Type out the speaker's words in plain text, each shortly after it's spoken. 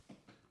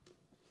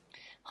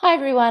Hi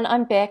everyone,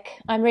 I'm Beck.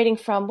 I'm reading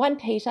from 1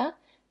 Peter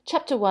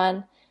chapter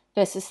 1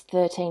 verses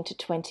 13 to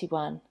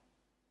 21.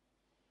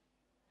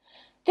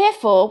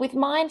 Therefore, with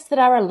minds that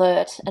are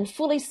alert and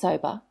fully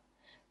sober,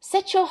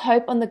 set your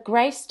hope on the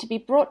grace to be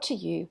brought to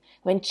you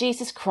when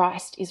Jesus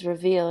Christ is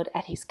revealed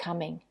at his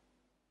coming.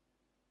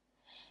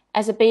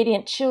 As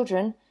obedient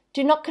children,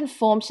 do not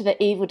conform to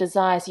the evil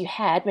desires you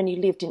had when you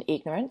lived in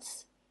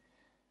ignorance,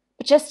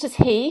 but just as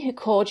he who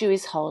called you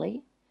is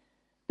holy,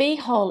 be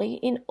holy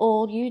in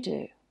all you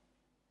do.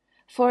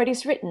 For it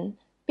is written,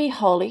 "Be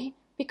holy,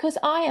 because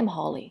I am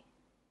holy."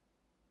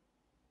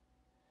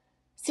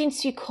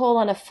 Since you call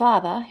on a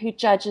Father who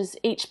judges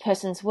each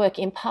person's work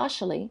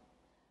impartially,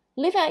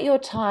 live out your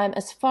time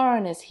as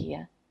foreigners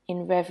here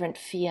in reverent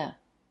fear.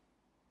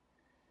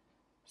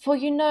 For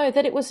you know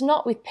that it was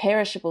not with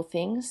perishable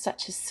things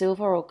such as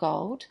silver or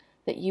gold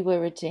that you were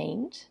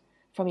redeemed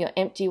from your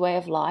empty way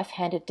of life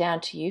handed down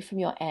to you from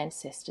your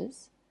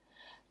ancestors,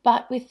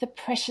 but with the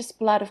precious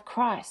blood of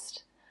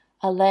Christ,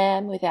 a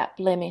lamb without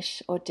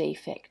blemish or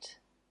defect.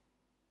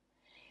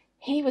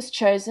 He was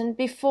chosen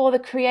before the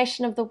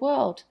creation of the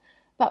world,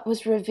 but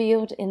was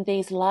revealed in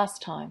these last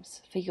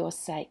times for your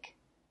sake.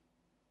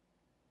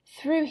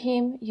 Through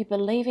him you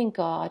believe in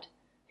God,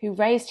 who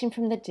raised him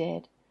from the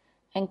dead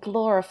and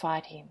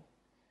glorified him.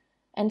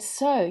 And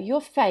so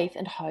your faith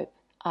and hope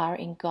are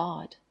in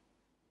God.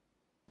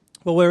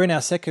 Well, we're in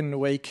our second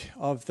week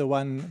of the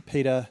 1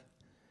 Peter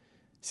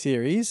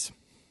series.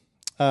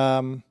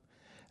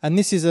 And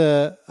this is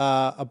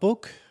a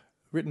book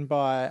written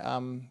by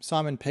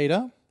Simon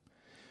Peter.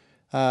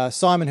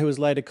 Simon, who was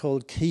later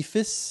called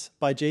Cephas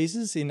by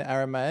Jesus in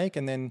Aramaic,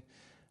 and then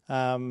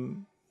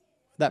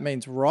that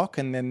means rock,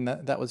 and then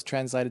that was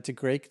translated to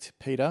Greek to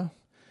Peter.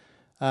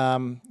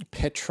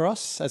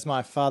 Petros, as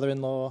my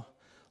father-in-law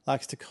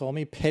likes to call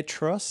me,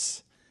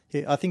 Petros.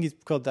 I think he's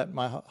called that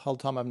my whole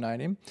time I've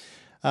known him.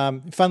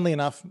 Funnily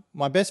enough,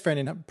 my best friend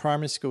in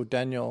primary school,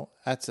 Daniel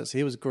Atsis,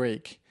 he was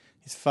Greek.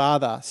 His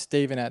father,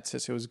 Stephen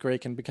Atsis, who was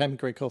Greek and became a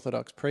Greek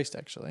Orthodox priest,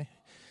 actually.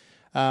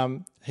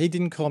 He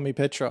didn't call me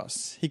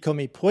Petros. He called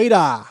me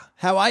Poida.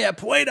 How are you,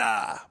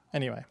 Poida?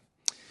 Anyway,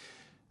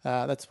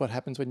 that's what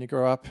happens when you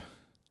grow up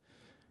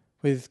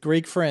with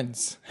Greek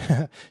friends.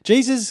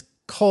 Jesus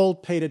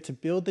called Peter to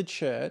build the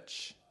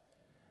church,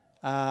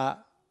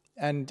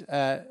 and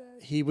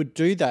he would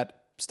do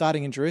that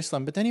starting in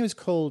Jerusalem, but then he was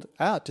called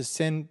out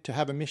to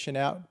have a mission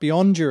out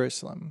beyond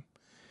Jerusalem,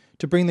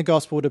 to bring the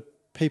gospel to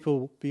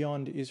people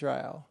beyond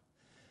Israel.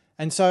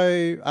 And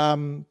so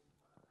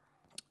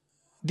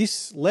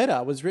this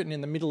letter was written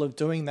in the middle of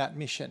doing that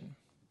mission.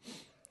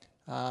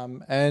 We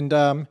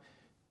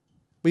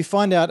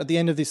find out at the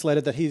end of this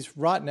letter that he's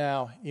right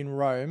now in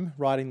Rome,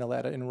 writing the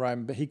letter in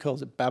Rome, but he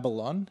calls it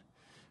Babylon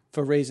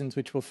for reasons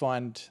which we'll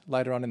find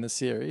later on in the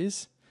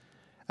series.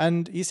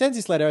 And he sends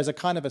this letter as a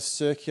kind of a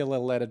circular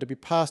letter to be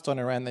passed on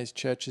around these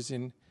churches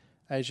in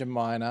Asia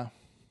Minor,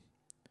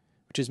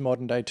 which is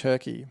modern-day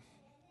Turkey.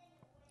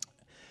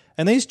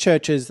 And these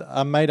churches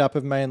are made up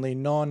of mainly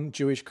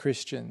non-Jewish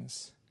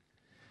Christians.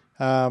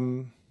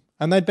 And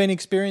they'd been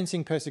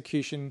experiencing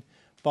persecution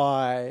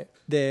by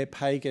their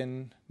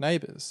pagan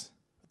neighbours,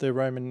 their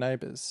Roman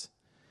neighbours.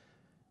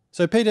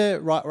 So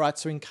Peter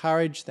writes to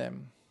encourage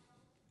them.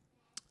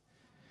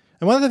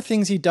 And one of the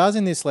things he does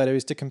in this letter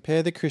is to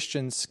compare the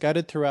Christians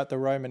scattered throughout the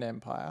Roman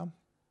Empire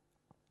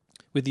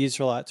with the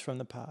Israelites from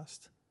the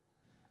past.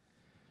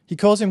 He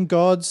calls them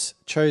God's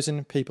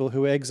chosen people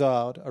who were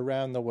exiled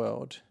around the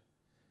world.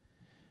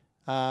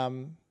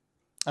 And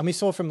we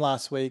saw from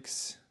last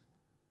week's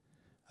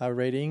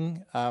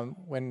reading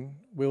when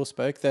Will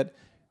spoke that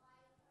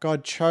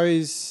God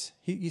chose,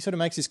 he sort of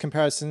makes this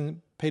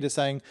comparison, Peter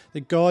saying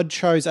that God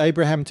chose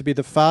Abraham to be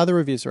the father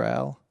of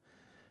Israel.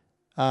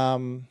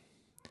 And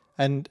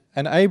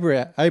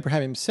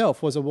Abraham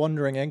himself was a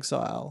wandering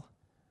exile.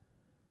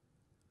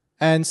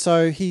 And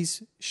so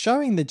he's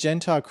showing the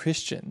Gentile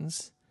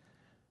Christians,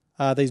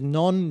 these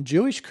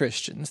non-Jewish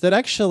Christians, that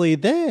actually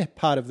they're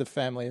part of the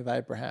family of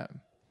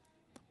Abraham.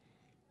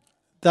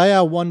 They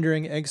are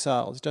wandering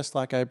exiles, just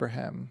like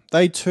Abraham.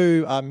 They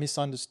too are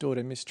misunderstood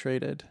and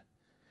mistreated.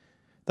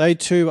 They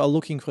too are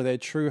looking for their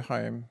true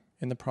home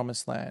in the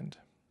Promised Land.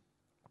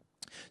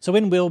 So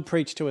when Will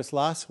preached to us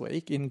last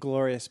week in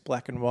glorious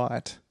black and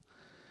white,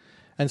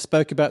 and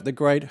spoke about the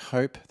great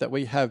hope that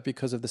we have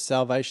because of the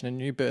salvation and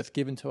new birth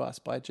given to us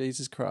by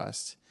Jesus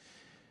Christ,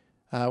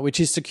 which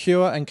is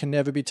secure and can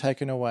never be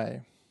taken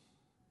away.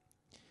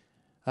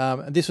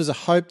 This was a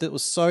hope that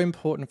was so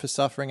important for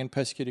suffering and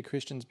persecuted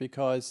Christians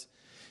because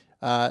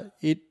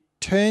it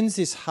turns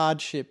this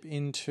hardship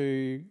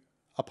into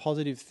a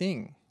positive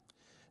thing.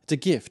 It's a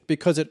gift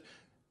because it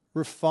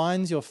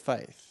refines your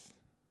faith.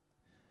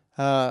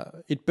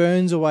 It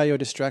burns away your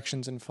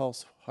distractions and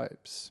false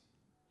hopes.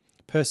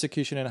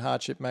 Persecution and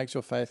hardship makes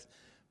your faith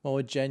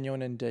more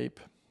genuine and deep.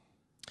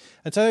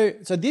 And so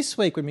this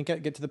week, when we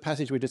get to the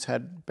passage we just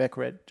had Beck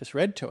read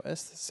to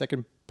us, the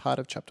second part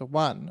of chapter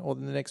 1, or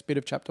the next bit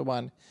of chapter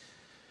 1,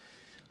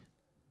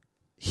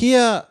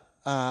 here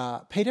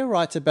Peter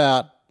writes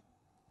about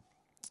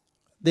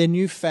their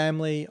new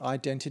family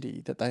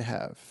identity that they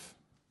have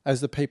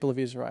as the people of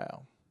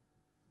Israel.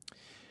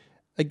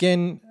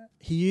 Again,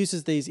 he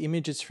uses these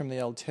images from the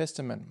Old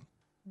Testament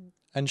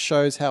and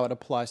shows how it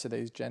applies to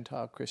these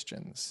Gentile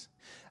Christians.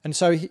 And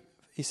so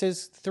he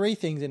says three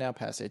things in our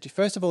passage.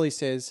 First of all, he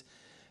says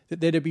that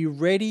they're to be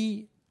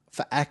ready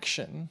for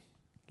action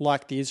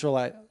like the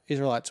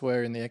Israelites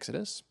were in the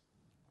Exodus.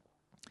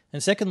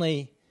 And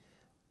secondly,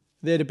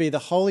 they're to be the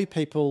holy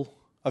people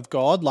of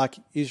God like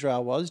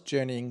Israel was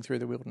journeying through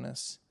the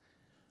wilderness.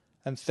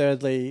 And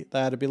thirdly,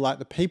 they are to be like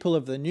the people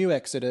of the new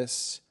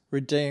Exodus,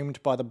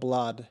 redeemed by the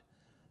blood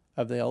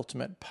of the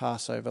ultimate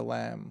Passover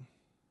lamb.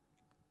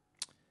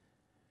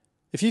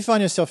 If you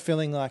find yourself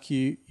feeling like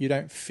you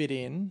don't fit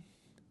in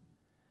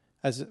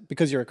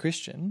because you're a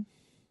Christian,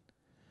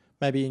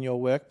 maybe in your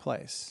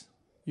workplace,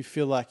 you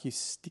feel like you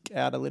stick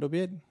out a little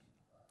bit,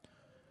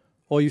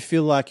 or you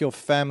feel like your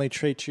family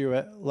treats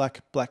you like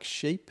black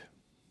sheep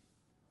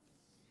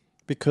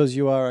because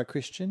you are a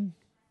Christian,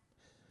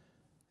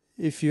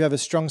 if you have a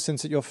strong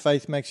sense that your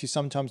faith makes you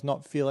sometimes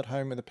not feel at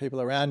home with the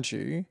people around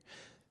you,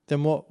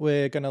 then what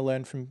we're going to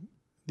learn from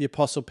the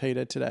Apostle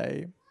Peter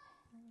today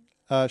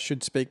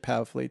should speak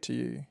powerfully to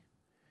you,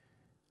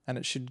 and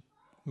it should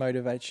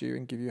motivate you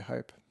and give you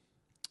hope.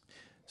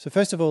 So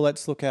first of all,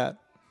 let's look at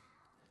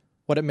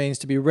what it means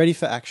to be ready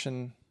for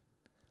action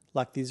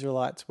like the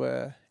Israelites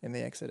were in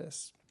the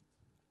Exodus.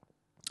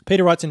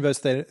 Peter writes in verse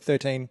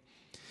 13,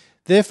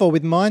 "Therefore,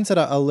 with minds that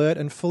are alert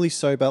and fully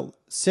sober,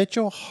 set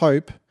your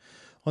hope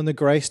on the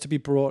grace to be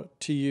brought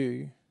to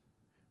you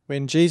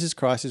when Jesus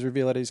Christ is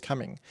revealed at his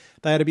coming."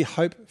 They are to be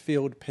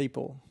hope-filled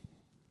people.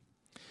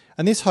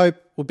 And this hope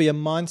will be a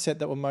mindset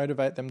that will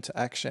motivate them to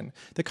action.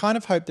 The kind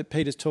of hope that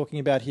Peter's talking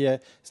about here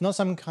is not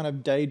some kind of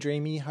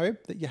daydreamy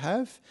hope that you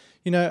have.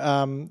 In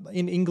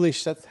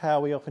English, that's how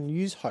we often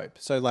use hope.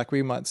 So like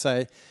we might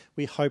say,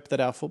 we hope that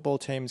our football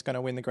team's going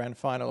to win the grand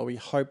final, or we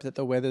hope that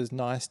the weather's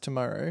nice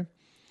tomorrow.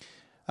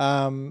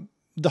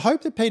 The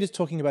hope that Peter's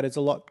talking about is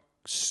a lot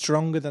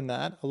stronger than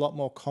that, a lot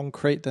more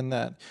concrete than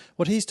that.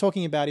 What he's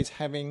talking about is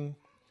having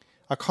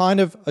a kind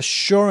of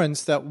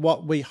assurance that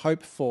what we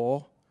hope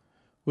for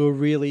will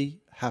really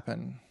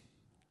happen.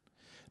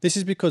 This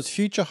is because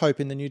future hope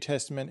in the New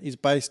Testament is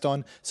based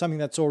on something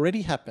that's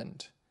already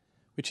happened,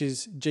 which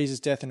is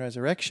Jesus' death and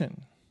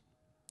resurrection.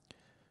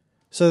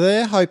 So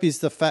their hope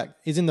is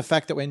in the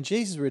fact that when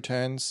Jesus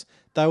returns,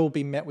 they will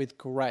be met with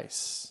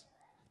grace,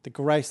 the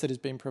grace that has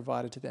been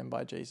provided to them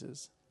by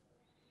Jesus.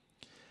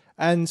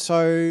 And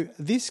so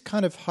this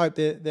kind of hope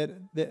that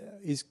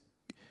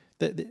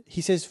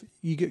he says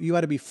you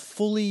are to be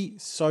fully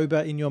sober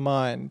in your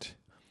mind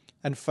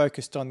and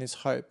focused on this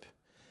hope.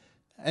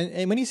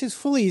 And when he says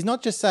fully, he's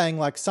not just saying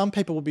like some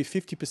people will be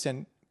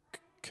 50%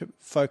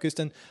 focused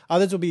and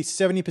others will be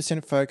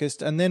 70%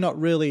 focused and they're not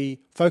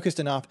really focused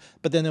enough,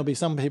 but then there'll be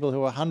some people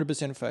who are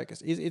 100%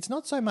 focused. It's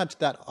not so much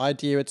that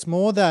idea. It's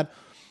more that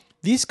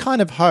this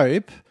kind of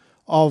hope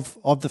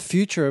of the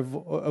future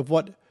of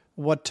what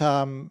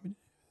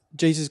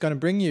Jesus is going to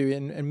bring you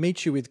and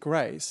meet you with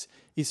grace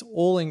is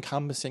all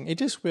encompassing.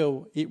 It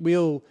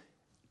will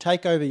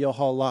take over your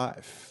whole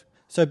life.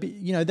 So,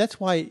 that's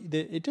why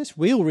it just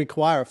will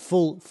require a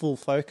full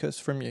focus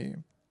from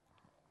you.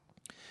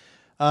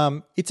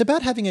 It's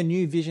about having a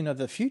new vision of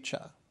the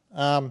future,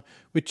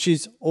 which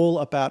is all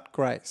about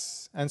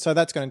grace. And so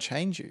that's going to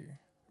change you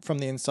from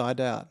the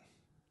inside out.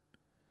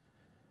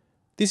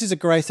 This is a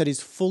grace that is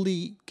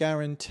fully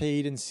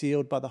guaranteed and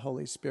sealed by the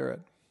Holy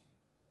Spirit,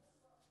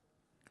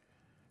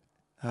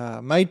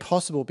 made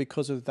possible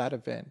because of that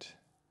event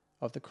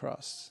of the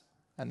cross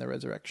and the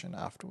resurrection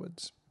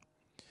afterwards.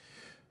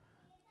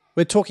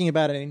 We're talking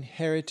about an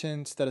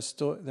inheritance that's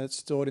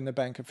stored in the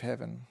bank of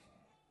heaven.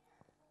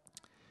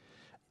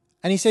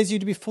 And he says you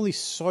to be fully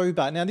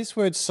sober. Now, this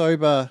word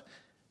sober,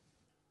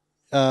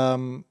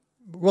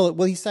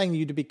 he's saying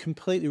you to be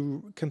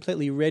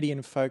completely ready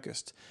and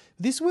focused.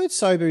 This word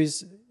sober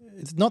it's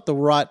not the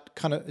right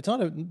kind of, it's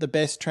not the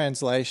best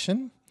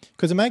translation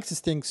because it makes us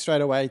think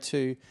straight away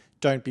to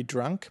don't be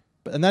drunk.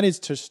 And that is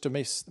just to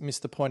miss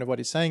the point of what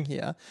he's saying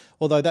here,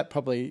 although that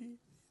probably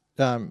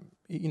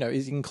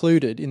is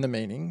included in the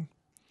meaning.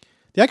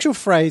 The actual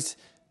phrase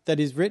that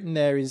is written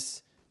there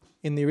is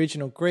in the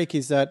original Greek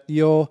is that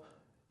you're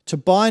to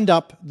bind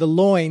up the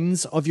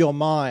loins of your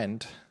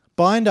mind.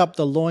 Bind up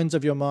the loins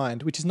of your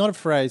mind, which is not a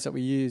phrase that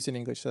we use in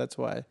English, so that's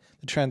why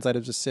the translator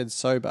just said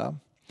sober.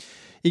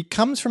 It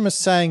comes from a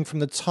saying from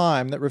the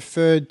time that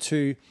referred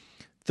to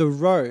the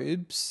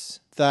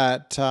robes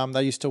that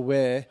they used to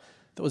wear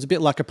that was a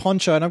bit like a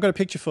poncho. And I've got a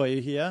picture for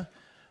you here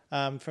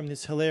from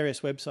this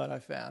hilarious website I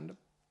found.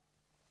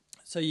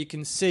 So you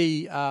can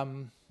see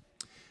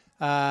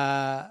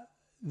that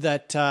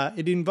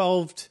it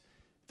involved,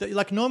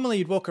 like normally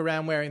you'd walk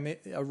around wearing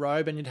a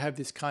robe and you'd have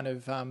this kind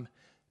of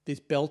this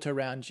belt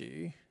around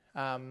you,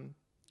 and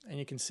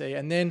you can see.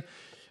 And then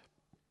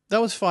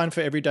that was fine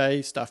for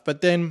everyday stuff.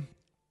 But then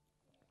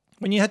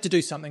when you had to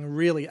do something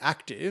really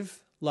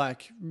active,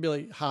 like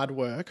really hard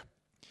work,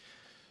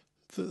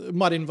 it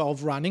might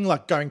involve running,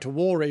 like going to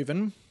war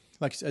even,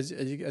 like as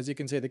you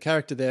can see the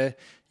character there,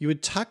 you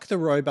would tuck the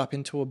robe up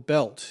into a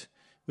belt,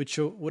 which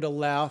would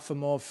allow for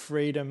more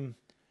freedom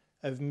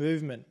of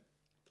movement.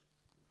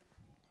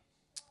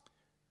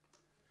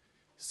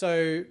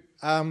 So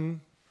now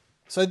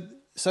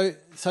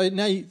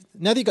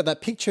that you've got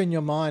that picture in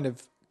your mind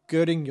of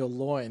girding your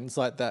loins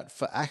like that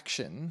for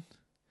action,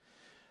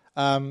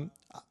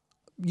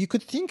 you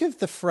could think of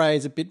the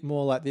phrase a bit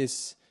more like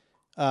this.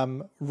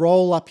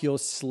 Roll up your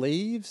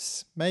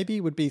sleeves,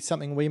 maybe, would be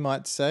something we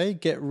might say.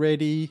 Get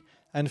ready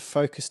and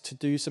focused to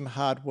do some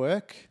hard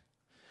work.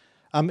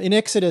 In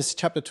Exodus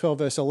chapter 12,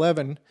 verse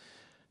 11,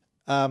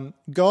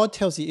 God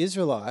tells the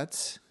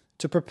Israelites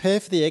to prepare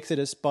for the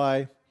Exodus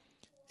by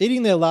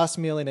eating their last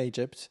meal in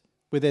Egypt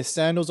with their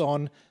sandals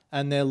on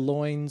and their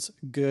loins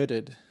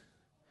girded.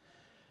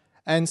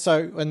 And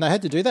they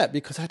had to do that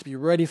because they had to be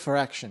ready for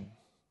action,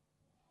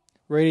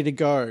 ready to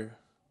go.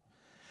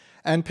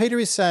 And Peter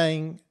is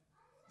saying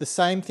the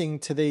same thing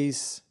to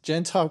these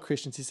Gentile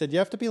Christians. He said, you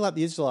have to be like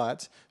the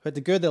Israelites who had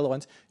to gird their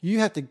loins. You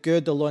have to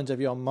gird the loins of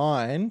your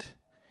mind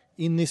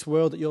in this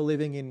world that you're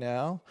living in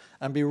now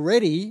and be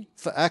ready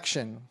for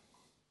action.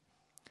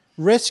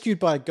 Rescued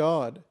by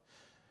God.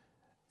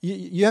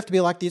 You have to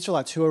be like the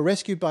Israelites who are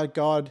rescued by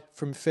God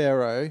from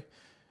Pharaoh.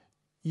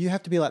 You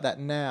have to be like that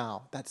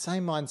now, that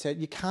same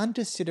mindset. You can't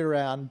just sit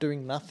around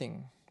doing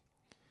nothing.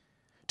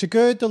 To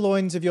gird the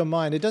loins of your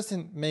mind, it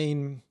doesn't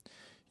mean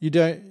you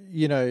don't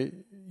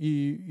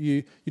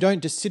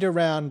just sit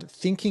around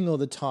thinking all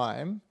the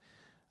time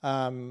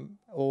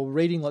or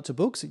reading lots of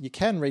books. You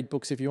can read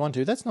books if you want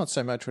to. That's not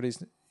so much what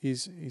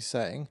he's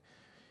saying.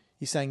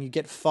 He's saying you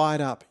get fired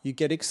up, you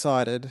get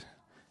excited,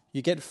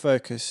 you get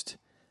focused,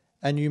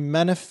 and you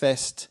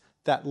manifest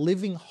that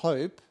living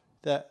hope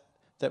that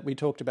we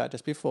talked about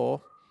just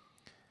before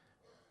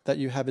that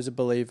you have as a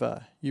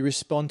believer. You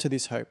respond to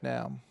this hope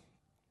now.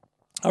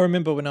 I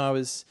remember when I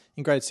was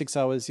in grade 6,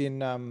 I was in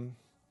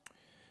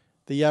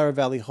the Yarra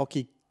Valley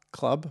Hockey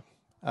Club,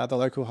 the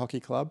local hockey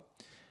club,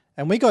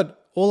 and we got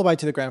all the way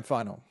to the grand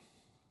final.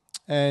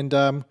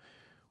 And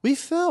we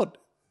felt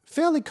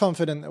fairly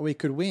confident that we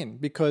could win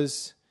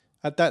because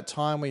at that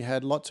time we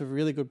had lots of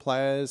really good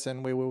players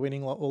and we were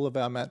winning all of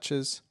our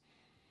matches.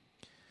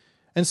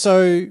 And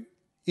so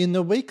in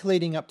the week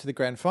leading up to the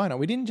grand final,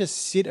 we didn't just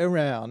sit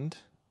around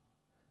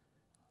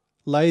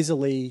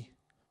lazily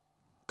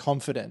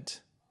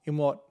confident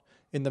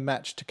in the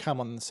match to come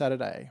on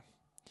Saturday.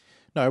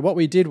 No, what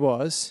we did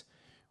was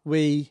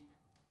we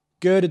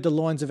girded the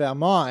loins of our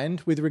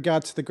mind with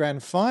regard to the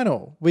grand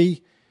final.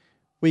 We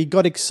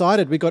got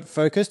excited, we got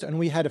focused, and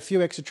we had a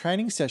few extra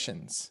training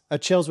sessions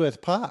at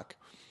Chelsworth Park.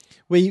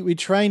 We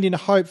trained in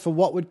hope for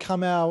what would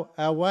come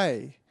our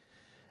way.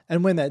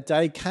 And when that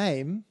day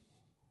came,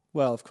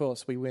 well, of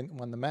course, we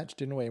won the match,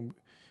 didn't we?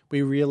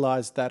 We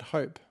realised that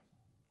hope.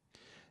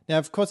 Now,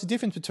 of course, the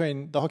difference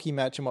between the hockey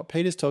match and what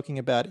Peter's talking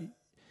about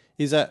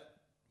is that,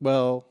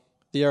 well,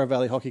 the Yarra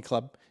Valley Hockey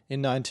Club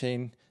in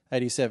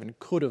 1987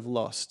 could have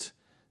lost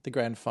the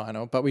grand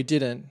final, but we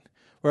didn't.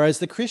 Whereas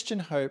the Christian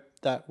hope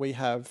that we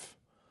have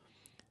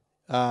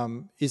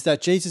is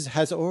that Jesus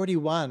has already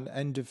won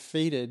and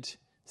defeated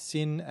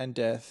sin and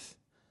death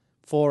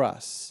for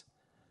us.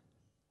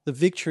 The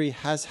victory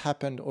has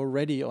happened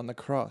already on the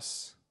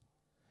cross.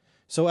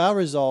 So our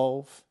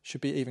resolve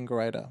should be even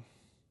greater.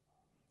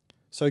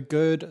 So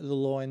gird the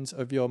loins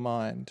of your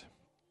mind.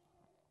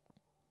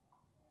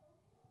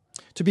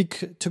 To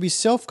be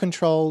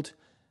self-controlled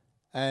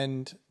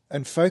and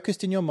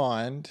focused in your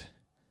mind,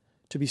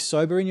 to be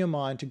sober in your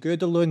mind, to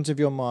gird the loins of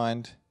your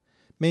mind,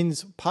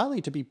 means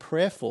partly to be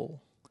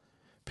prayerful.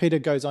 Peter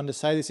goes on to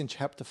say this in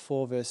chapter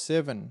 4, verse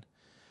 7.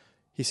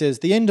 He says,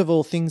 "The end of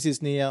all things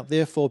is near,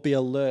 therefore be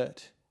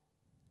alert,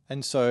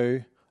 and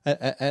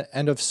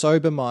of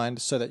sober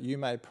mind, so that you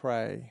may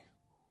pray."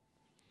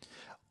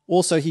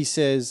 Also, he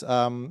says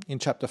in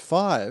chapter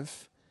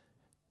 5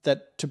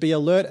 that to be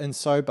alert and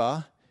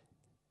sober,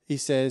 he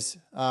says,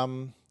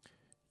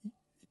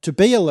 to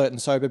be alert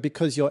and sober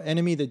because your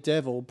enemy, the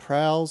devil,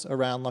 prowls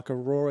around like a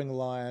roaring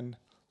lion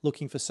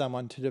looking for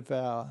someone to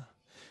devour.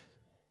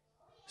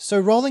 So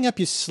rolling up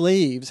your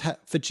sleeves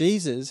for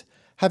Jesus,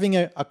 having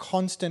a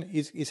constant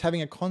is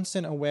having a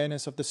constant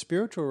awareness of the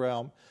spiritual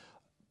realm,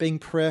 being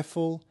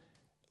prayerful,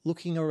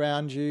 looking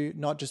around you,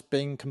 not just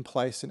being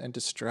complacent and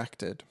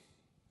distracted.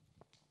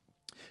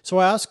 So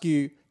I ask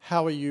you,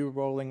 how are you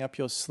rolling up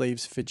your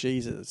sleeves for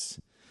Jesus?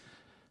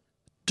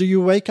 Do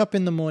you wake up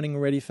in the morning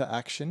ready for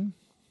action?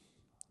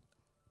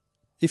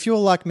 If you're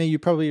like me, you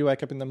probably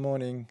wake up in the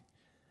morning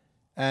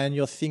and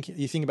you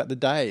think about the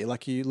day,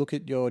 like you look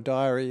at your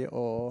diary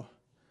or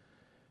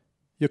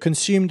you're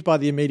consumed by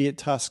the immediate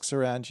tasks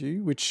around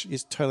you, which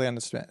is totally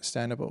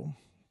understandable.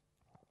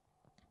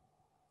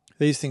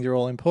 These things are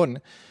all important.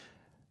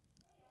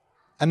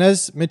 And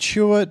as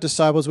mature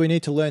disciples, we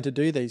need to learn to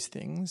do these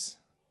things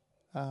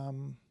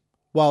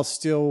while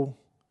still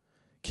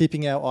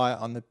keeping our eye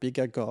on the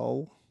bigger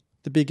goal,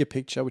 the bigger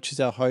picture, which is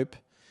our hope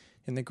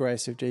in the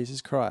grace of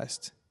Jesus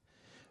Christ.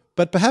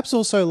 But perhaps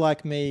also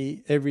like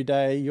me, every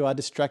day you are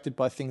distracted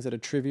by things that are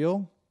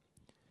trivial,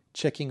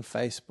 checking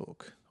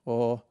Facebook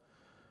or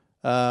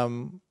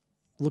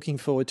looking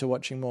forward to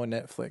watching more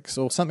Netflix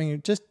or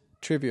something just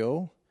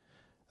trivial.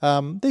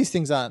 These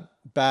things aren't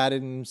bad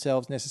in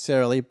themselves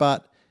necessarily,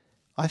 but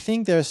I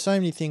think there are so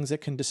many things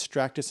that can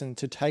distract us and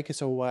to take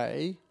us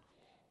away.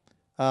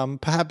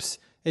 Perhaps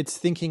it's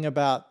thinking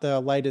about the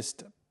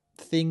latest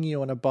thing you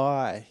want to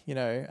buy,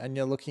 and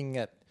you're looking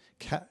at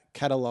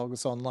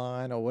catalogs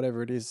online or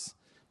whatever it is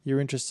you're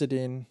interested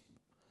in.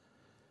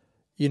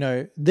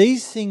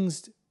 These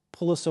things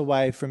pull us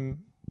away from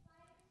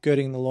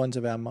girding the loins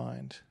of our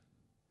mind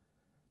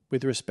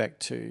with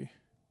respect to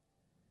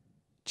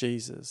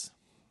Jesus.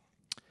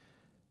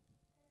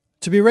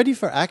 To be ready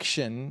for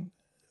action,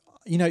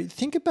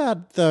 think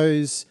about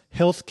those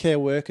healthcare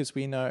workers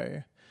we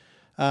know,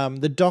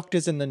 the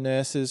doctors and the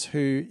nurses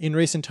who in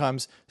recent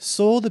times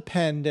saw the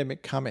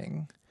pandemic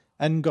coming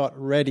and got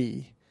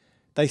ready.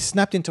 They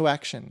snapped into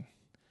action.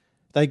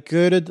 They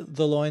girded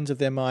the loins of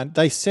their mind.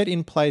 They set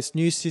in place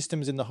new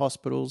systems in the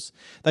hospitals.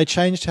 They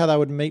changed how they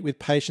would meet with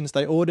patients.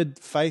 They ordered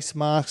face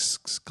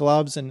masks,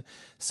 gloves and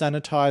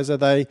sanitizer.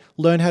 They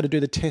learned how to do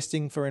the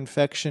testing for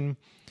infection.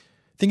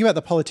 Think about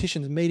the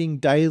politicians meeting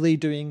daily,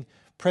 doing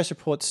press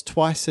reports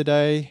twice a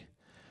day.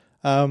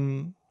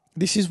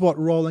 This is what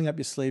rolling up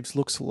your sleeves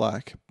looks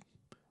like.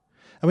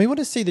 And we want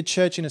to see the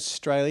church in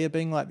Australia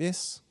being like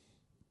this,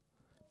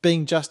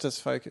 being just as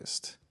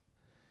focused.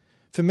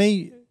 For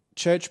me,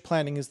 church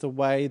planning is the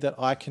way that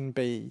I can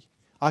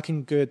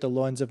gird the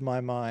loins of my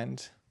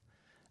mind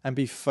and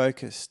be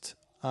focused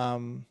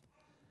and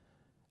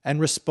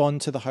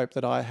respond to the hope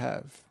that I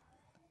have.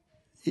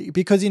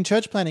 Because in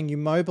church planning, you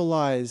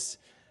mobilise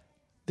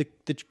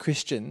the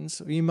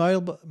Christians, you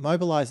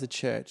mobilise the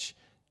church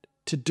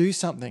to do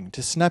something,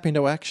 to snap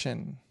into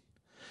action.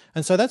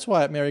 And so that's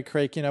why at Merri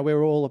Creek,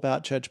 we're all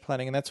about church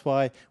planning, and that's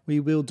why we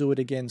will do it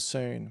again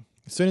soon.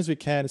 As soon as we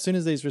can, as soon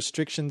as these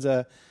restrictions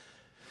are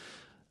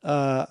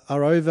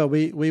over,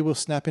 we will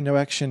snap into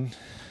action.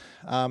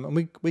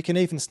 And we can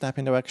even snap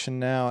into action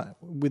now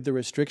with the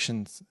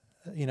restrictions,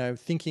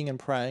 thinking and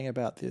praying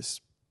about this.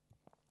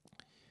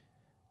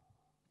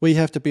 We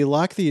have to be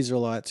like the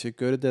Israelites who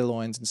girded their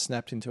loins and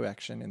snapped into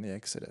action in the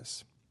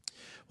Exodus.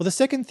 Well, the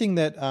second thing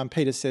that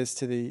Peter says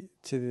to the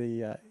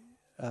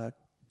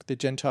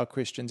Gentile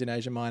Christians in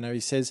Asia Minor,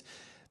 he says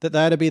that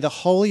they are to be the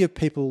holy of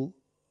people.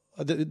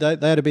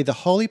 They are to be the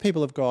holy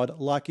people of God,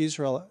 like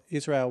Israel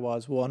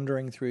was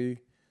wandering through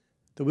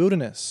the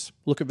wilderness.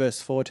 Look at verse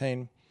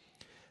 14.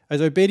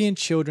 As obedient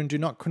children, do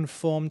not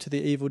conform to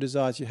the evil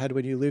desires you had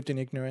when you lived in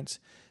ignorance,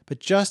 but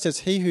just as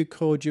he who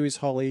called you is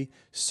holy,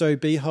 so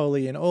be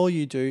holy in all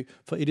you do,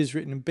 for it is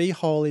written, be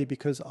holy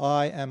because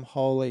I am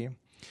holy.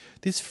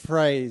 This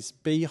phrase,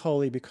 be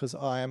holy because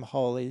I am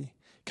holy,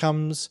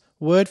 comes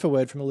word for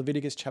word from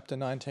Leviticus chapter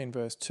 19,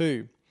 verse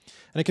 2.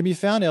 And it can be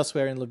found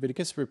elsewhere in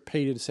Leviticus,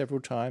 repeated several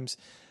times.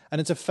 And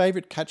it's a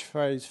favourite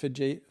catchphrase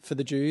for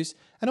the Jews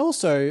and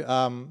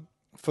also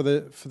for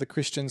the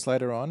Christians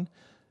later on.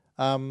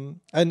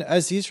 And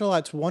as the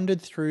Israelites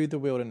wandered through the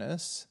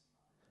wilderness,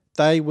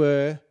 they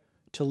were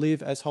to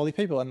live as holy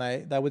people, and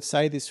they would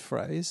say this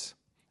phrase.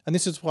 And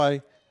this is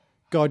why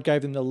God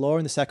gave them the law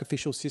and the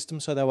sacrificial system,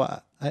 so they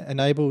were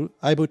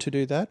able to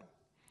do that.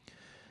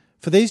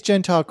 For these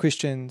Gentile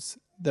Christians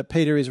that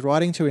Peter is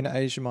writing to in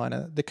Asia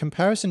Minor, the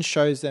comparison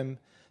shows them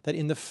that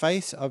in the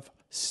face of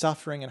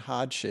suffering and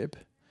hardship,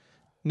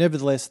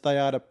 nevertheless, they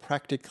are to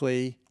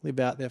practically live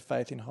out their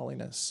faith in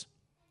holiness.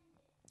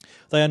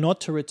 They are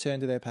not to return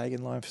to their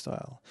pagan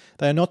lifestyle.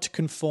 They are not to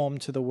conform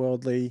to the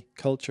worldly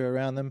culture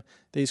around them.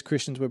 These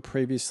Christians were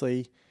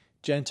previously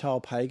Gentile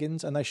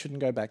pagans, and they shouldn't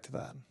go back to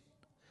that.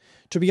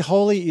 To be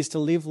holy is to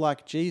live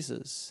like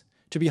Jesus.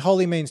 To be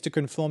holy means to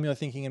conform your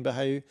thinking and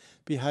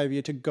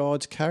behaviour to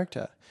God's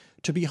character.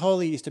 To be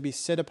holy is to be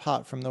set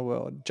apart from the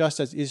world, just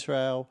as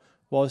Israel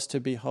was to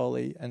be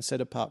holy and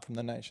set apart from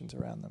the nations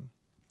around them.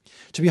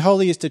 To be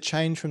holy is to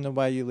change from the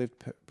way you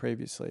lived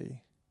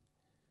previously.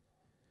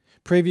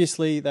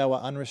 Previously, they were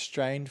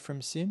unrestrained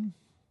from sin,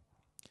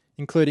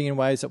 including in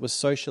ways that were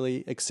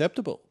socially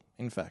acceptable,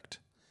 in fact.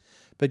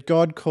 But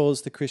God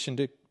calls the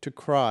Christian to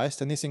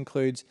Christ, and this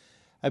includes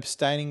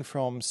abstaining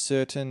from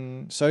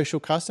certain social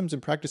customs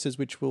and practices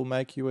which will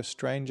make you a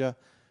stranger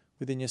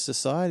within your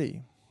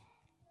society.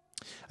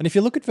 And if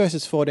you look at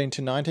verses 14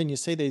 to 19, you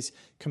see these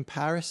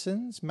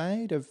comparisons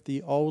made of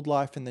the old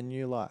life and the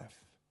new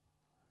life.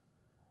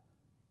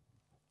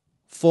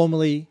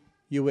 Formerly,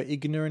 you were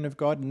ignorant of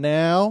God.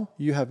 Now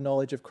you have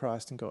knowledge of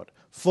Christ and God.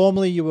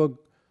 Formerly, you were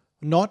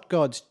not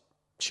God's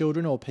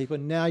children or people.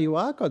 Now you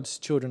are God's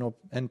children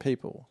and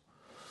people.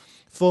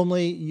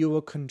 Formerly, you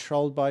were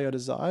controlled by your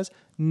desires.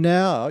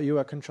 Now you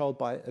are controlled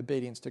by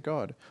obedience to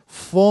God.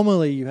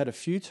 Formerly, you had a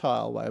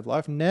futile way of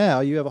life.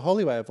 Now you have a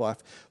holy way of life.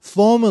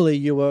 Formerly,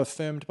 you were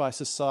affirmed by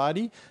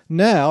society.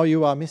 Now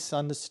you are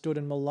misunderstood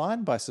and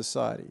maligned by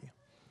society.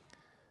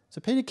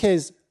 So Peter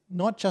cares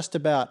not just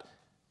about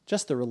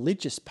just the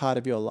religious part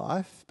of your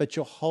life, but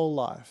your whole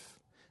life.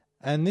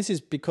 And this is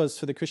because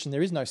for the Christian,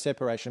 there is no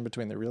separation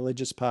between the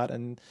religious part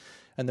and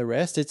the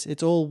rest.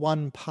 It's all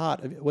one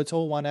part of it. It's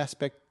all one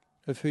aspect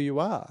of who you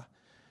are.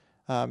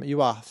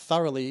 you are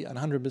thoroughly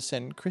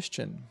 100%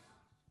 Christian.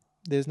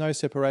 There's no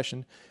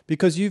separation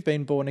because you've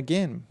been born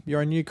again.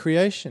 You're a new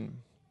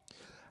creation.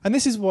 And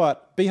this is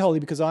what be holy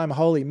because I am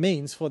holy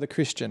means for the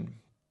Christian.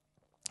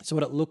 So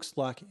what it looks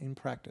like in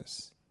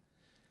practice.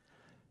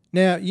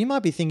 Now, you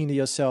might be thinking to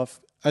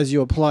yourself, as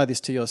you apply this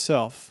to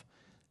yourself,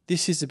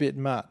 this is a bit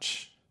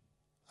much.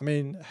 I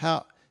mean,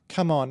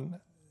 come on.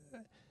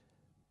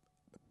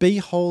 Be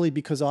holy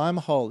because I'm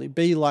holy.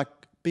 Be holy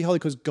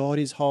because God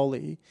is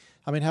holy.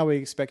 I mean, how are we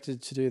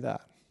expected to do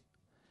that?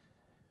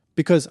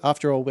 Because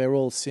after all, we're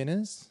all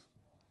sinners.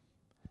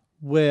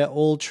 We're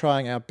all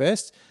trying our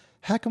best.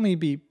 How can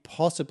we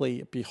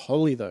possibly be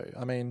holy though?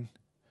 I mean,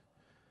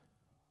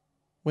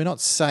 we're not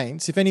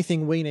saints. If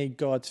anything, we need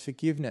God's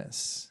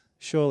forgiveness.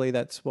 Surely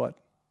that's what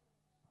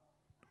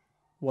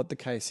the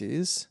case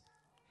is.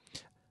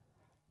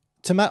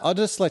 I'll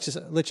just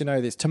let you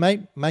know this. To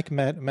make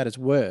matters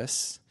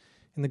worse,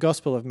 in the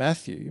Gospel of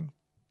Matthew,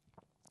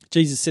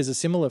 Jesus says a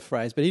similar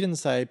phrase, but he didn't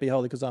say, be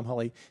holy because I'm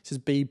holy. He says,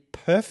 be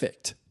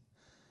perfect.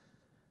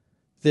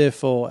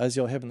 Therefore, as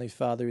your heavenly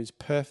Father is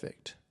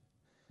perfect.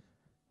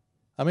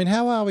 I mean,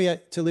 how are we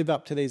to live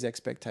up to these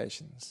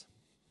expectations?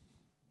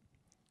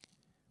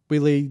 We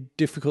lead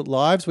difficult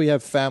lives. We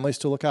have families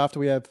to look after.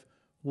 We have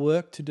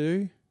work to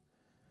do.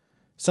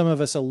 Some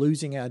of us are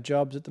losing our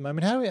jobs at the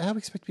moment. How do we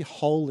expect to be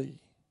holy?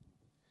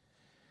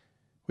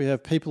 We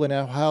have people in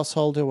our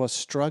household who are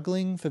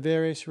struggling for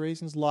various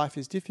reasons. Life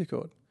is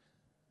difficult.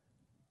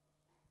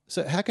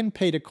 So how can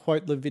Peter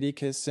quote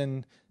Leviticus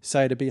and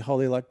say to be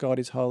holy like God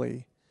is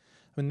holy?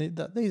 I mean,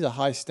 these are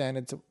high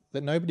standards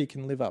that nobody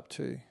can live up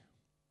to.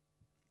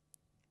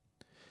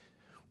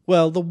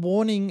 Well, the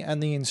warning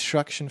and the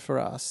instruction for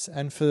us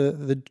and for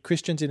the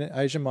Christians in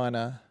Asia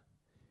Minor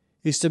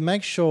is to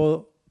make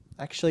sure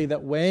actually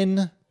that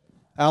when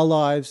our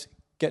lives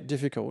get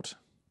difficult,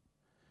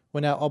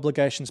 when our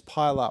obligations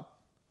pile up,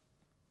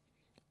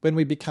 when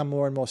we become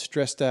more and more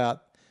stressed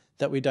out,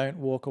 that we don't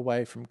walk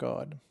away from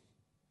God.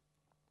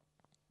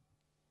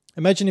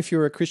 Imagine if you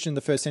were a Christian in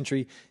the first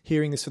century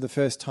hearing this for the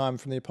first time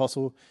from the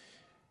apostle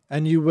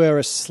and you were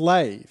a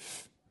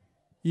slave.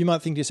 You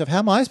might think to yourself, how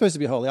am I supposed to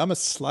be holy? I'm a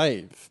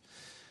slave.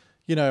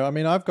 You know, I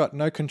mean, I've got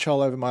no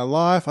control over my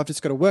life. I've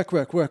just got to work.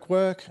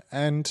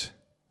 And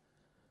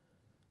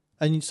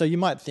so you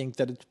might think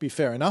that it'd be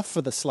fair enough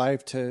for the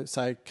slave to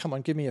say, come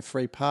on, give me a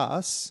free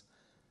pass.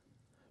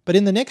 But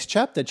in the next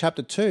chapter,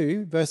 chapter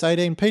 2, verse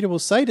 18, Peter will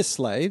say to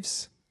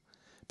slaves,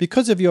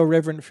 because of your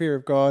reverent fear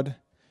of God,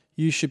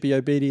 you should be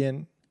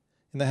obedient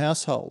in the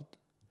household.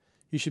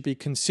 You should be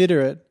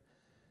considerate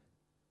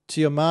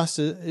to your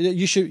master.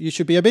 You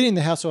should be obedient in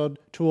the household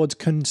towards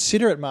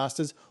considerate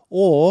masters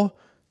or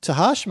to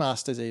harsh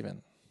masters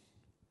even.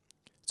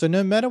 So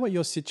no matter what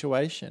your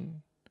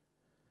situation,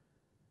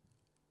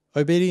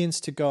 obedience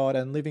to God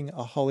and living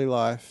a holy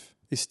life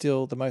is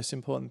still the most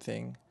important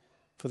thing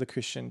for the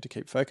Christian to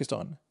keep focused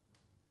on.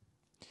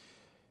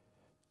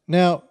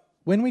 Now,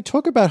 when we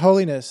talk about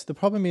holiness, the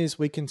problem is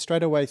we can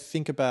straight away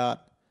think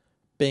about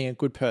being a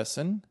good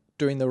person,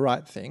 doing the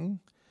right thing.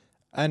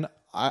 And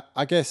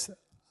I guess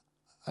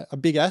a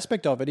big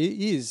aspect of it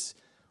is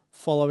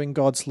following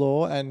God's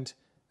law and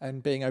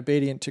being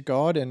obedient to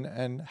God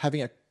and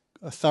having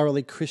a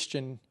thoroughly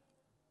Christian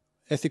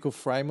ethical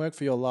framework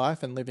for your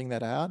life and living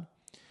that out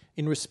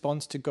in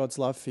response to God's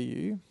love for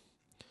you.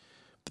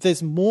 But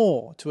there's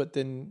more to it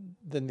than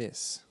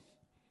this.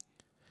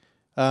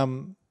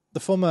 The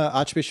former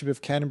Archbishop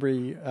of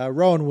Canterbury,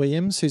 Rowan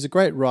Williams, who's a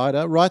great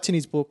writer, writes in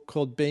his book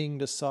called Being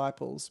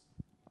Disciples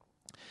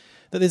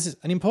that there's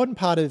an important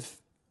part of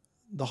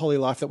the holy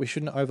life that we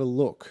shouldn't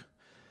overlook,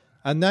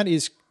 and that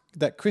is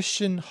that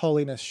Christian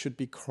holiness should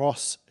be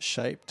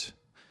cross-shaped.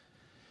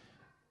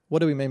 What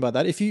do we mean by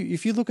that? If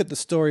you look at the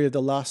story of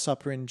the Last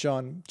Supper in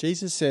John,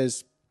 Jesus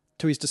says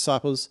to his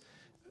disciples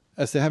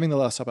as they're having the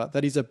Last Supper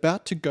that he's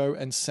about to go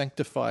and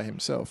sanctify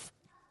himself,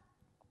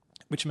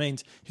 which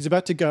means he's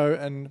about to go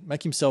and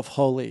make himself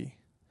holy.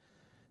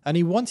 And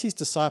he wants his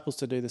disciples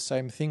to do the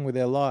same thing with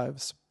their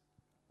lives.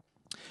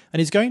 And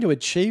he's going to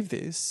achieve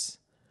this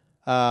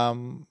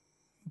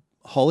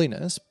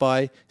holiness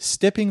by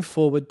stepping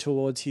forward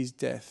towards his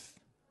death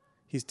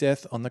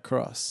on the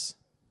cross.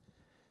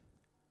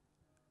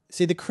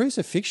 See, the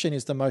crucifixion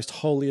is the most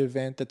holy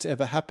event that's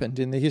ever happened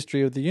in the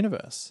history of the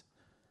universe.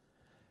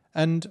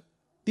 And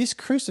this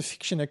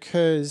crucifixion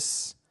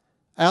occurs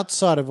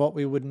outside of what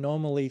we would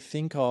normally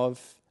think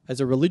of as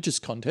a religious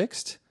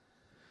context,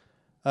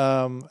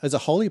 as a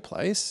holy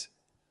place,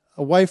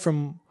 away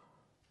from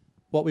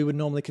what we would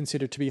normally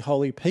consider to be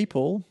holy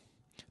people.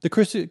 The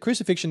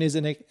crucifixion is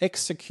an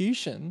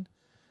execution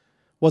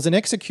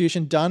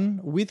done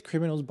with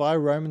criminals by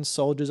Roman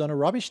soldiers on a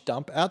rubbish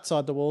dump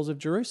outside the walls of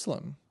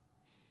Jerusalem.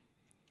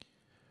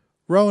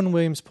 Rowan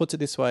Williams puts it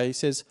this way. He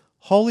says,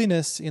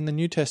 holiness in the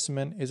New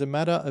Testament is a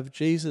matter of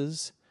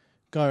Jesus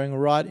going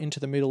right into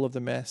the middle of the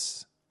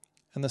mess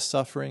and the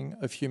suffering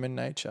of human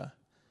nature.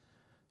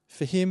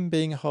 For him,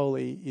 being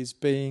holy is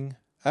being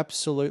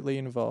absolutely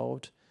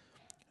involved,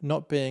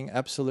 not being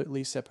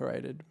absolutely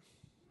separated.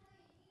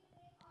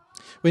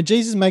 When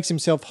Jesus makes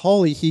himself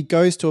holy, he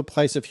goes to a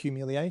place of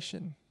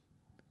humiliation,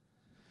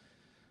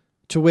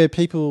 to where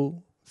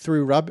people throw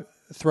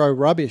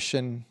rubbish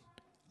and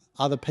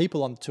other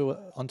people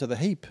onto the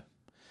heap.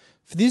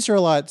 For the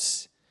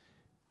Israelites,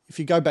 if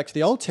you go back to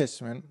the Old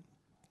Testament,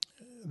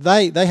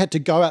 they had to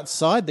go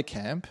outside the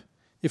camp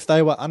if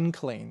they were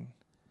unclean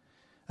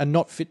and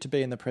not fit to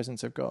be in the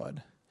presence of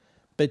God.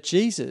 But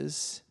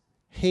Jesus,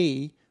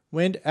 he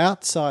went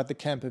outside the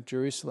camp of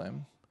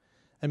Jerusalem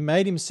and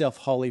made himself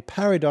holy,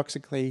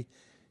 paradoxically,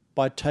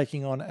 by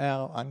taking on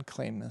our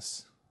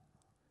uncleanness.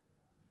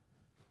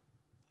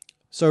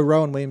 So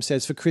Rowan Williams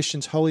says, for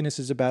Christians, holiness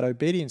is about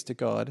obedience to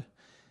God,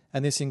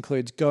 and this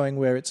includes going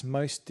where it's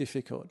most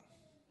difficult,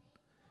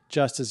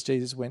 just as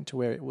Jesus went to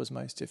where it was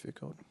most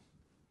difficult.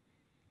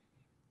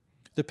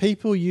 The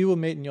people you will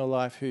meet in your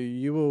life who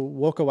you will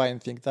walk away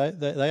and think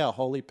they are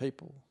holy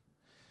people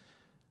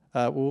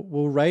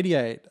will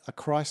radiate a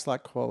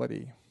Christ-like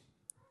quality.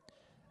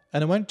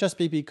 And it won't just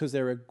be because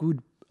they're a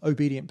good,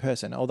 obedient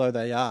person, although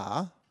they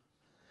are,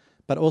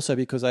 but also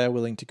because they are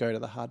willing to go to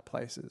the hard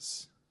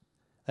places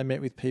and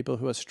meet with people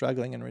who are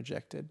struggling and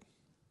rejected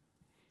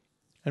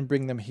and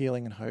bring them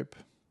healing and hope.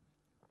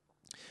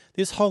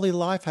 This holy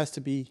life has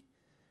to be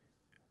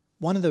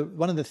one of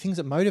the things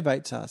that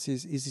motivates us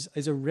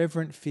is a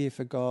reverent fear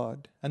for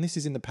God. And this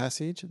is in the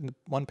passage, in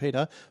 1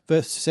 Peter,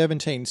 verse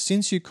 17.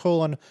 Since you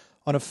call on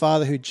a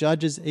Father who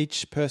judges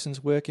each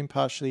person's work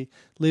impartially,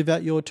 live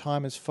out your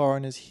time as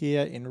foreigners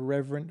here in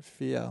reverent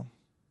fear.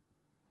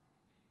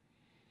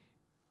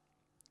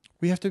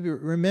 We have to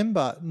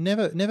remember,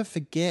 never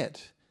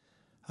forget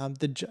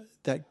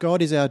that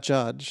God is our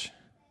judge.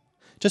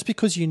 Just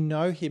because you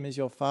know him as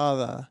your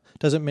Father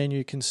doesn't mean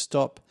you can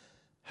stop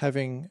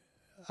having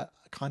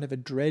kind of a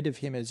dread of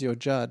him as your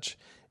judge.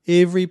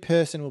 Every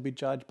person will be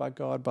judged by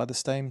God by the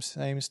same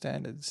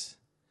standards.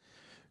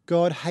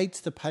 God hates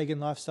the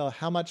pagan lifestyle.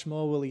 How much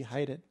more will he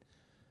hate it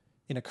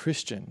in a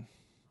Christian?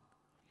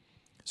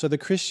 So the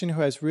Christian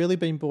who has really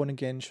been born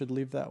again should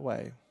live that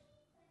way.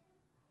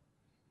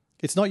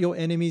 It's not your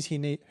enemies who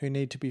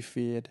need to be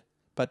feared,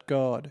 but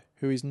God,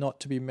 who is not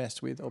to be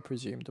messed with or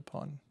presumed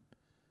upon.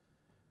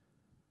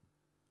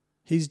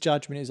 His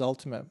judgment is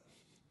ultimate.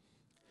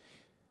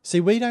 See,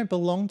 we don't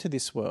belong to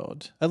this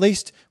world. At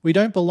least we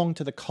don't belong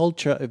to the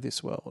culture of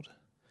this world,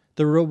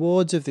 the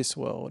rewards of this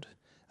world,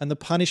 and the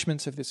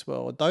punishments of this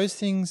world. Those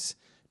things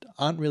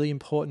aren't really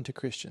important to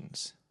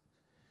Christians.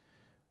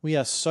 We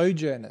are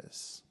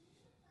sojourners.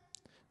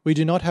 We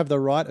do not have the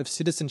right of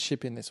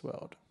citizenship in this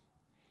world.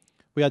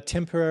 We are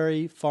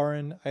temporary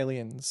foreign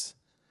aliens,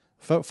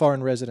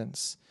 foreign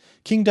residents.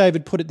 King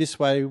David put it this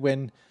way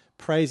when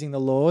praising the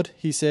Lord.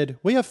 He said,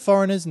 "We are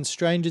foreigners and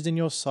strangers in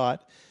your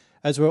sight,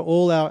 as were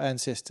all our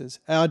ancestors.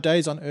 Our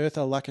days on earth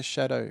are like a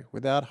shadow,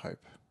 without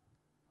hope."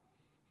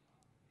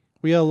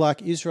 We are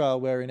like Israel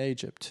were in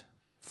Egypt,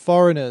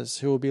 foreigners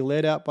who will be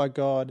led out by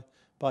God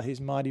by his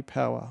mighty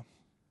power.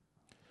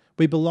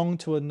 We belong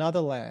to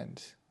another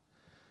land.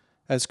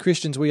 As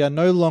Christians, we are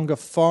no longer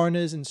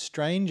foreigners and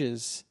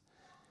strangers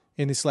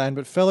in this land,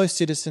 but fellow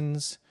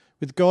citizens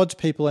with God's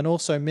people and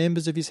also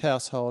members of his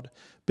household,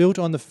 built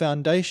on the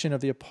foundation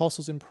of the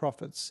apostles and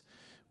prophets,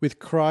 with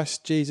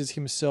Christ Jesus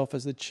himself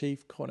as the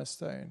chief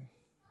cornerstone.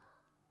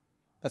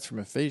 That's from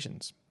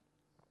Ephesians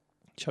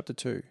chapter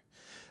 2.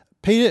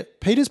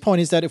 Peter's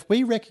point is that if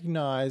we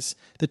recognise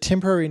the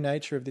temporary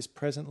nature of this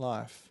present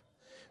life,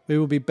 we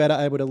will be better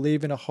able to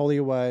live in a holy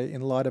way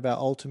in light of our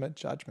ultimate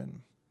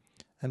judgment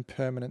and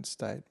permanent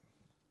state.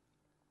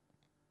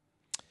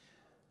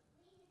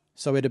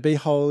 So we're to be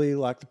holy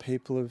like the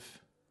people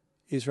of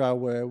Israel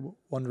were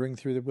wandering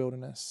through the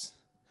wilderness.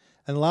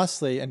 And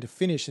lastly, and to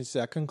finish, this is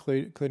our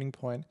concluding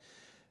point,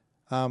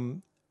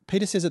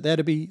 Peter says that they're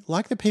to be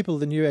like the people of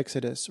the new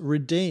Exodus,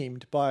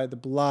 redeemed by the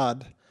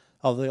blood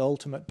of the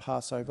ultimate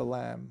Passover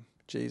lamb,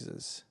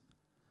 Jesus.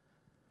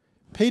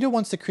 Peter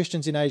wants the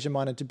Christians in Asia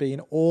Minor to be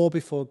in awe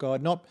before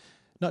God, not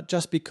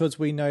just because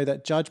we know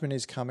that judgment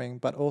is coming,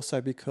 but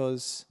also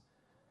because,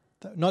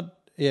 not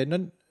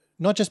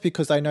just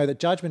because they know that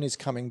judgment is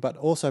coming, but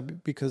also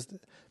because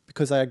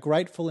they are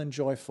grateful and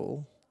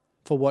joyful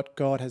for what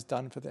God has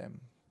done for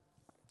them.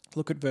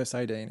 Look at verse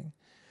 18.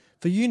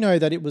 For you know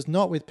that it was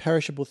not with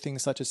perishable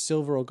things such as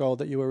silver or gold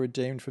that you were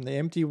redeemed from the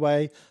empty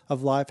way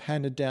of life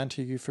handed down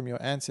to you from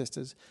your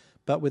ancestors,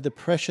 but with the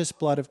precious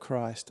blood of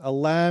Christ, a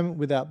lamb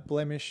without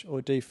blemish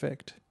or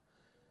defect.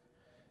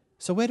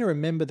 So we're to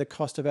remember the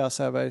cost of our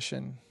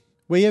salvation.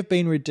 We have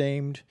been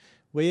redeemed.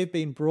 We have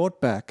been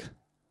brought back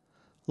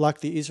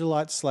like the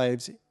Israelite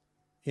slaves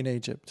in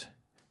Egypt.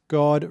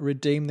 God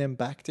redeemed them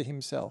back to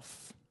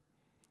himself.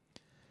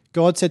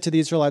 God said to the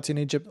Israelites in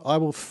Egypt, "I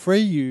will free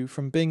you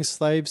from being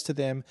slaves to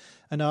them,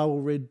 and I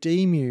will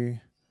redeem you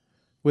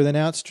with an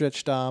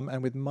outstretched arm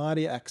and with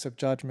mighty acts of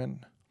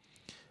judgment."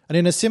 And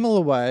in a similar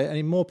way, and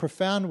in a more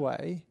profound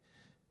way,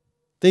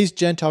 these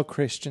Gentile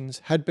Christians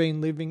had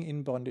been living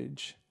in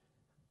bondage,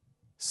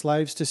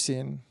 slaves to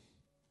sin.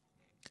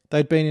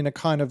 They'd been in a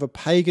kind of a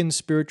pagan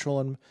spiritual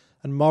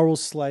and moral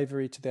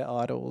slavery to their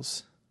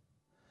idols.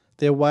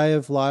 Their way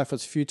of life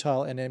was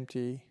futile and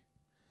empty.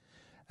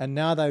 And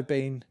now they've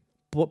been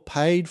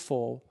paid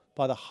for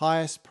by the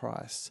highest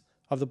price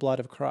of the blood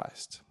of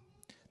Christ,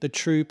 the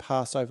true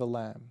Passover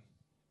lamb.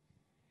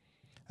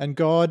 And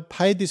God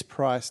paid this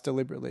price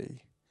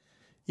deliberately.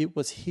 It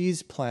was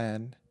his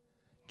plan,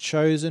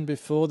 chosen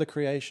before the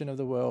creation of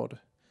the world,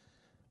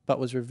 but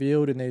was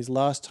revealed in these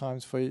last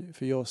times for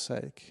your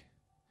sake.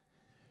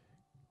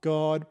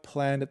 God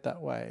planned it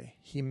that way.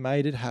 He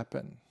made it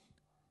happen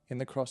in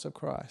the cross of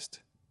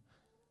Christ.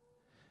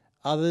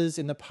 Others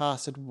in the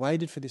past had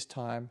waited for this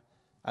time,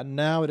 and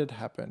now it had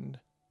happened.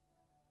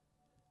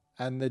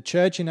 And the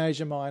church in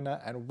Asia Minor,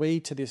 and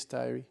we to this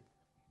day,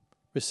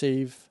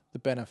 receive the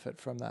benefit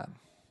from that.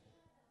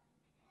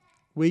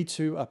 We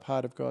too are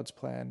part of God's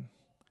plan.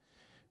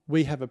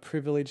 We have a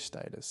privileged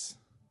status.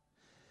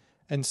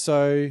 And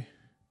so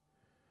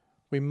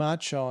we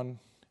march on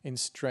in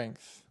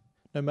strength,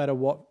 no matter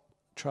what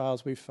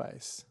trials we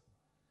face.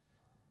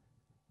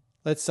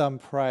 Let's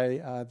pray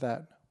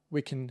that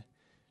we can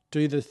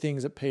do the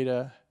things that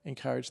Peter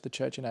encouraged the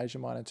church in Asia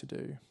Minor to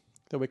do,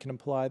 that we can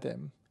apply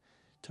them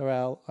to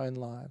our own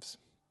lives.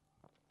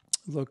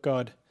 Lord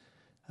God,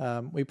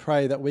 we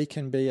pray that we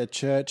can be a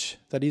church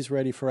that is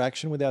ready for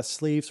action with our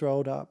sleeves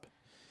rolled up,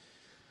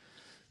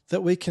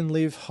 that we can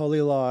live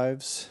holy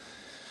lives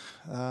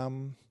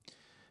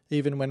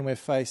even when we're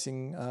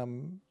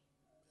facing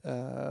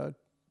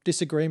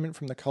disagreement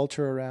from the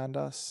culture around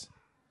us,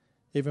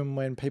 even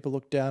when people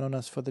look down on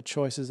us for the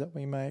choices that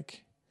we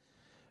make.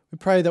 We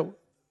pray that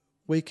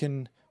we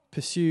can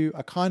pursue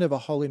a kind of a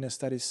holiness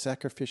that is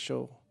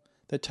sacrificial,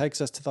 that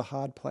takes us to the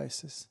hard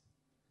places.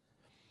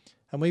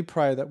 And we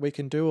pray that we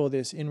can do all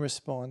this in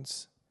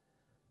response,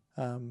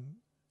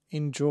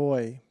 in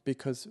joy,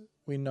 because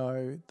we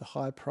know the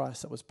high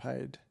price that was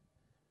paid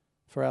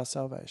for our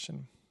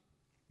salvation.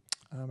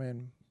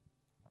 Amen.